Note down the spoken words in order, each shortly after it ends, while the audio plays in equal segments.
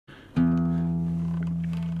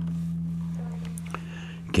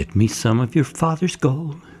Get me some of your father's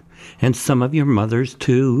gold, and some of your mother's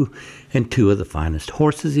too, and 2 of the finest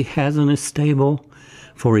horses he has in his stable,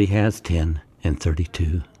 for he has 10 and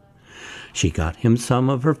 32. She got him some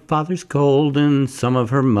of her father's gold, and some of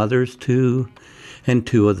her mother's too, and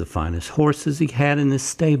 2 of the finest horses he had in his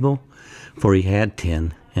stable, for he had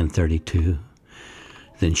 10 and 32.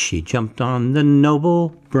 Then she jumped on the noble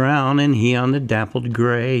brown, and he on the dappled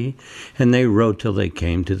gray, and they rode till they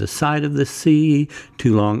came to the side of the sea,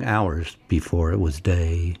 2 long hours before it was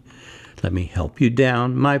day. Let me help you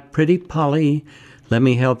down, my pretty Polly, let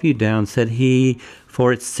me help you down, said he,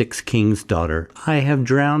 for it's 6 kings' daughter I have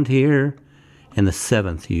drowned here, and the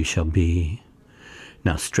 7th you shall be.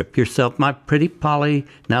 Now strip yourself, my pretty Polly,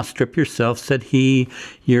 now strip yourself, said he,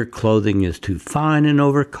 your clothing is too fine and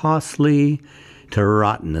over costly to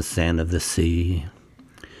rot in the sand of the sea.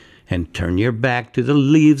 And turn your back to the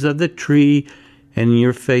leaves of the tree, and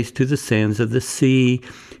your face to the sands of the sea.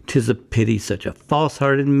 'Tis a pity such a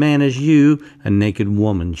false-hearted man as you a naked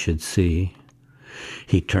woman should see.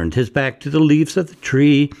 He turned his back to the leaves of the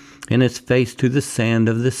tree, and his face to the sand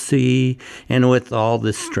of the sea, and with all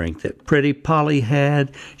the strength that pretty Polly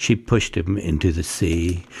had, she pushed him into the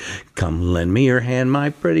sea. Come lend me your hand, my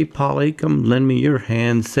pretty Polly, come lend me your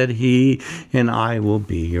hand, said he, and I will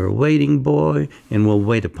be your waiting boy, and will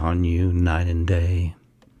wait upon you night and day.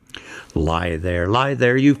 Lie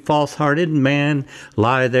there, you false-hearted man,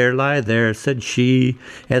 lie there, said she,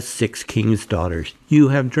 as 6 kings' daughters you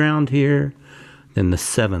have drowned here, then the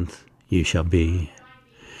 7th you shall be.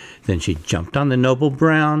 Then she jumped on the noble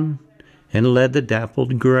brown, and led the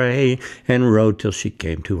dappled gray, and rode till she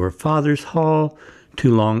came to her father's hall,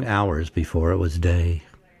 2 long hours before it was day.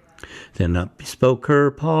 Then up spoke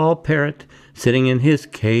her Paul Parrot, sitting in his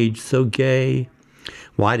cage so gay.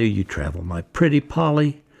 Why do you travel, my pretty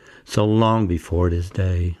Polly, so long before it is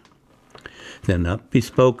day? Then up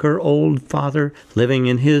bespoke her old father, living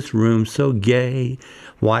in his room so gay.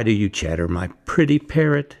 Why do you chatter, my pretty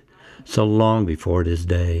parrot, so long before it is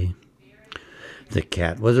day? The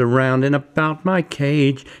cat was around and about my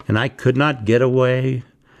cage, and I could not get away.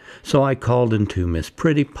 So I called into Miss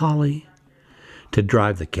Pretty Polly to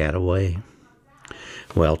drive the cat away.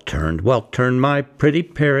 Well turned, my pretty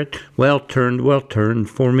parrot, well turned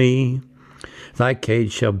for me. Thy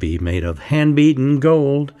cage shall be made of hand-beaten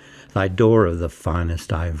gold, thy door of the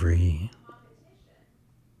finest ivory.